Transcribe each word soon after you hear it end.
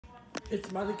It's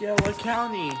Monongalia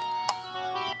County.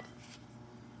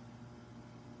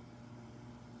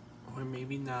 Or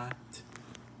maybe not.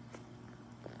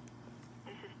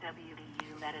 This is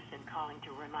WVU Medicine calling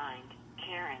to remind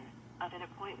Karen of an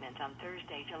appointment on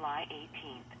Thursday, July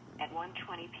 18th at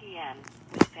 1:20 p.m.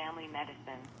 with Family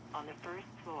Medicine on the first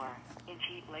floor in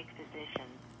Cheap Lake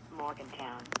Physicians,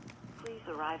 Morgantown. Please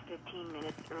arrive 15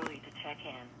 minutes early to check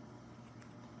in.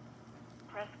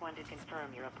 Press 1 to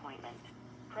confirm your appointment.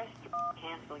 Press 2 to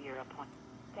cancel your appointment.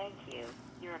 Thank you.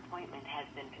 Your appointment has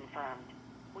been confirmed.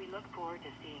 We look forward to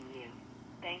seeing you.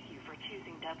 Thank you for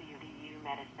choosing WVU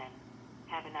Medicine.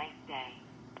 Have a nice day.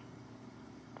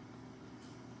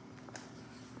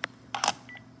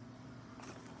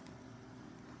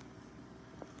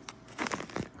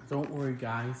 Don't worry,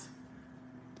 guys.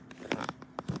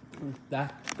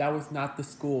 That was not the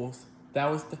schools.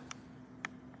 That was the...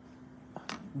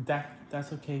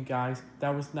 That's okay, guys.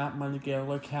 That was not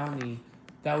Monongalia County.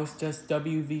 That was just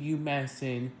WVU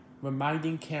Medicine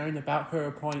reminding Karen about her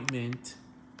appointment.